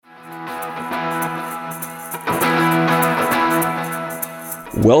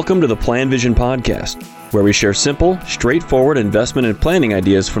Welcome to the PlanVision podcast, where we share simple, straightforward investment and planning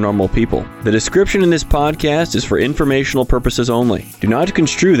ideas for normal people. The description in this podcast is for informational purposes only. Do not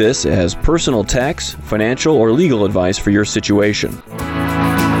construe this as personal tax, financial, or legal advice for your situation.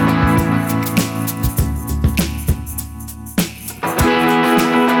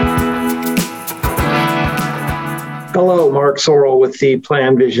 Hello, Mark Sorrell with the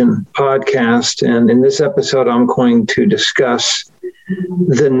PlanVision podcast, and in this episode I'm going to discuss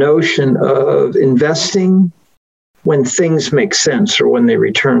the notion of investing when things make sense or when they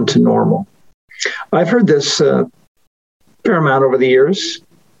return to normal. I've heard this fair amount over the years.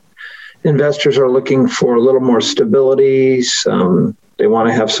 Investors are looking for a little more stability. They want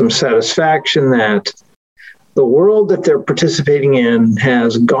to have some satisfaction that the world that they're participating in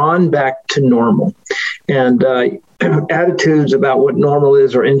has gone back to normal. And attitudes about what normal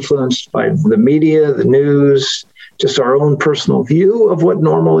is are influenced by the media, the news, just our own personal view of what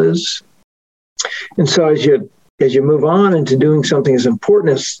normal is. And so as you move on into doing something as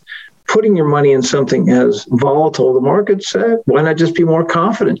important as putting your money in something as volatile, the markets, why not just be more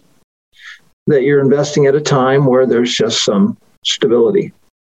confident that you're investing at a time where there's just some stability?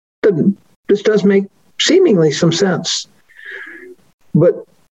 This does make seemingly some sense. But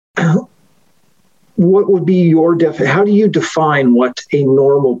what would be your definition? How do you define what a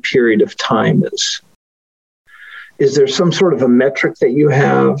normal period of time is? Is there some sort of a metric that you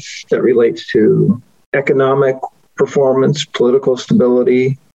have that relates to economic performance, political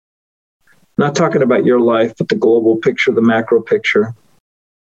stability? Not talking about your life, but the global picture, the macro picture.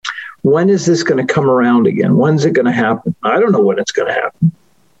 When is this going to come around again? When's it going to happen? I don't know when it's going to happen.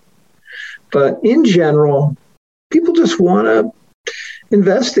 But in general, people just want to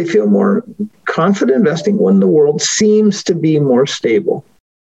invest. They feel more confident investing when the world seems to be more stable.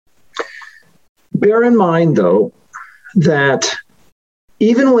 Bear in mind, though, that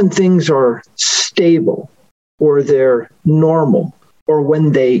even when things are stable or they're normal or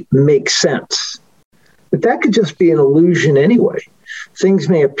when they make sense, that could just be an illusion anyway. Things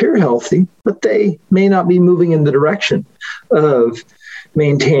may appear healthy, but they may not be moving in the direction of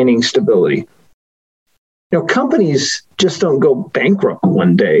maintaining stability. Companies just don't go bankrupt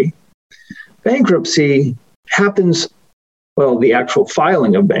one day. Bankruptcy happens, the actual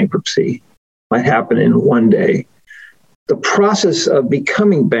filing of bankruptcy might happen in one day. The process of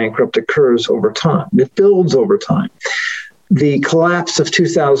becoming bankrupt occurs over time. It builds over time. The collapse of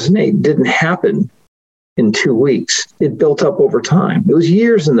 2008 didn't happen in 2 weeks. It built up over time. It was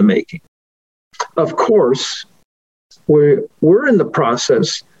years in the making. Of course, we're in the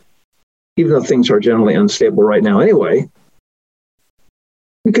process, even though things are generally unstable right now anyway,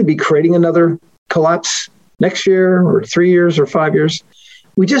 we could be creating another collapse next year or 3 years or 5 years.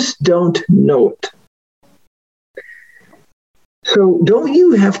 We just don't know it. So don't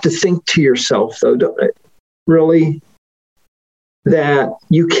you have to think to yourself, though, really, that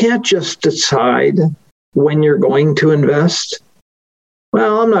you can't just decide when you're going to invest?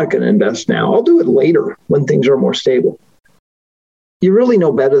 Well, I'm not going to invest now. I'll do it later when things are more stable. You really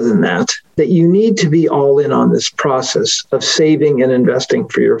know better than that you need to be all in on this process of saving and investing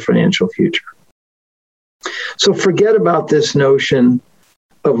for your financial future. So forget about this notion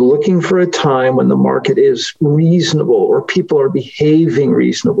of looking for a time when the market is reasonable or people are behaving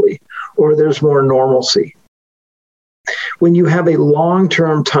reasonably or there's more normalcy. When you have a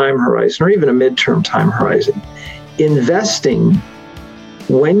long-term time horizon or even a mid-term time horizon, investing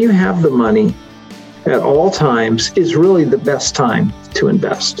when you have the money at all times is really the best time to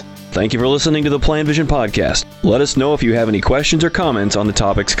invest. Thank you for listening to the PlanVision podcast. Let us know if you have any questions or comments on the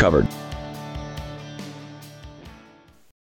topics covered.